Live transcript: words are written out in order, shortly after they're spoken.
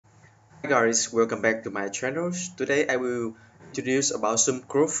Hi guys, welcome back to my channel. Today I will introduce about Soom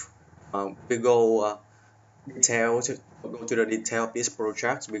Group. We go to the detail of this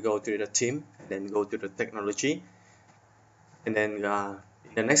project. We go to the team, and then go to the technology, and then in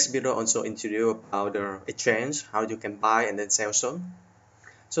the next video also introduce about the exchange, how you can buy and then sell Soom.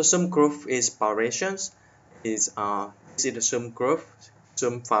 So Soom Group is foundations. This is the Soom Group,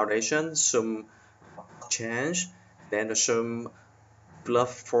 Soom Foundation, Soom Exchange, then the Soom Club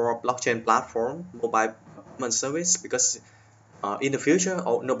for blockchain platform, mobile payment service because in the future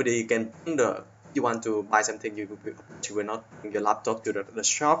nobody can bring the you want to buy something you will not bring your laptop to the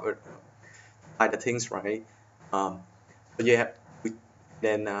shop or buy the things, right? So you have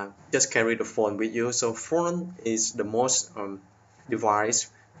then just carry the phone with you. So phone is the most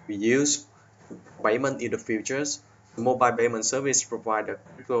device we use for payment in the futures. Mobile payment service provider,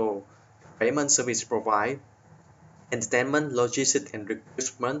 crypto payment service provide entertainment, logistics, and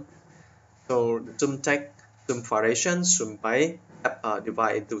recruitment. So the Zoom Tech, Zoom Foundation, Zoom Pay have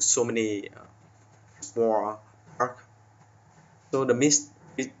divided into so many more parts. So the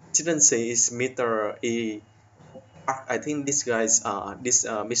presidency is Mr. E. Park. I think this guy's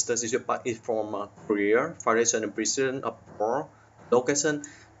Mr. Suju Park is from Korea. Foundation and President of War. Location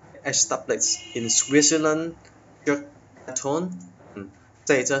established in Switzerland, Canton.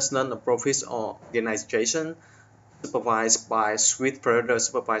 Status non-profit organization supervised by Swiss federal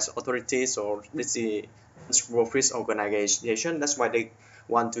supervised authorities or let's say profit organization. That's why they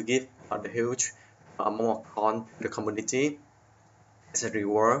want to give the huge amount on the community as a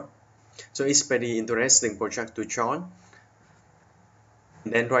reward. So it's very interesting project to join.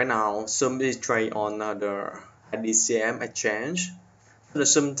 And then right now, some is try on the IDCM exchange. The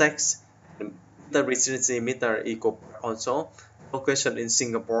some text, the residency meter eco also location in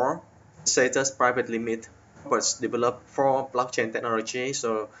Singapore. Status private limit was developed for blockchain technology.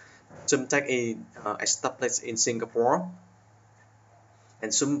 So Sumtech is established in Singapore,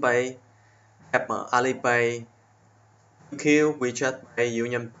 and SumPay have Alipay, QQ, WeChat Pay,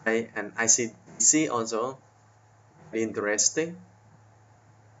 Union Pay, and ICBC also. Very interesting.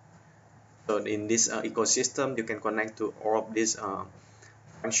 So in this ecosystem, you can connect to all of these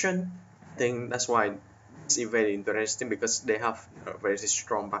function. I think that's why it's very interesting because they have a very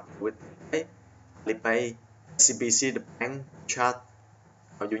strong partner with Alipay, ICBC, the bank, chat,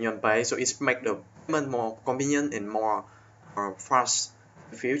 Union Pay. So it's make the payment more convenient and more fast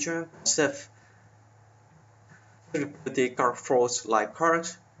in the future. Safe security card frauds like card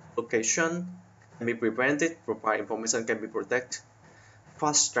location can be prevented, provide information can be protected.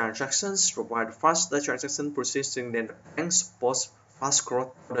 Fast transactions provide faster transaction processing than the bank supports fast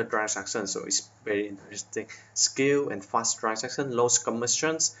growth for the transaction. So it's very interesting. Skill and fast transaction, low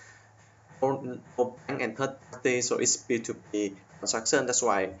commissions for bank and third party. So it's P2P transaction. That's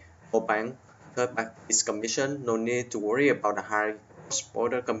why for bank third party commission, no need to worry about the high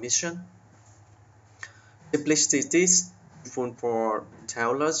cross-border commission. Simplicity is useful for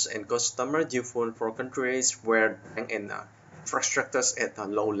retailers and customers, useful for countries where bank and infrastructures at a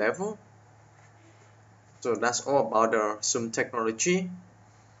low level. So that's all about the Zoom technology.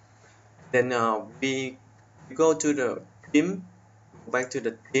 Then we go to the team. Back to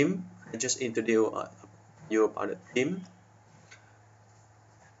the team. I just introduce you about the team.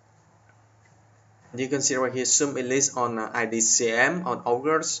 You can see right here Zoom released on IDCM on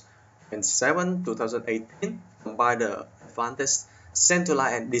August 27, 2018. By the advanced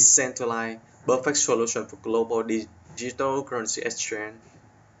centralized and decentralized perfect solution for global digital currency exchange.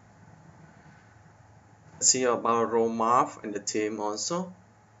 See about roadmap and the team also.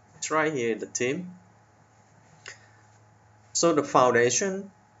 It's right here the team. So the founders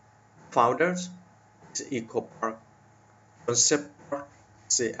is Eco Park, Concept Park,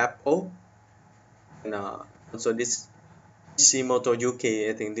 CFO, and also this Ishimoto Yuki.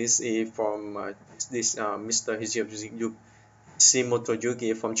 I think this is from Mr. Ishimoto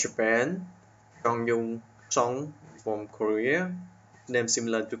Yuki from Japan, Jong Yung Song from Korea, name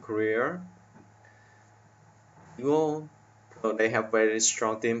similar to Korea. So they have very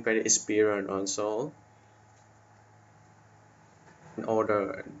strong team, very experienced also. An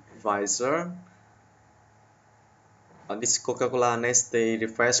order advisor. This Coca-Cola Nestle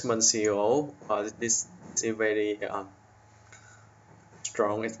refreshment CEO. This is a very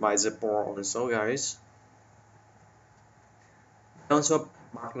strong advisor for also, guys. Also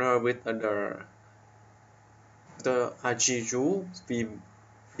partner with the Ajiju,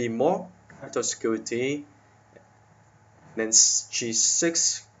 VMO, Capital Security, then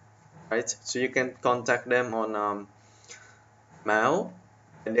G6, right? So you can contact them on mail,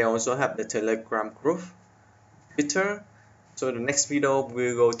 and they also have the Telegram group, Twitter. So the next video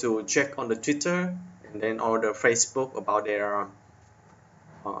we'll go to check on the Twitter and then or the Facebook about their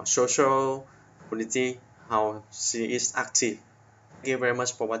social community, how she is active. Thank you very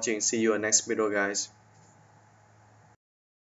much for watching. See you in next video, guys.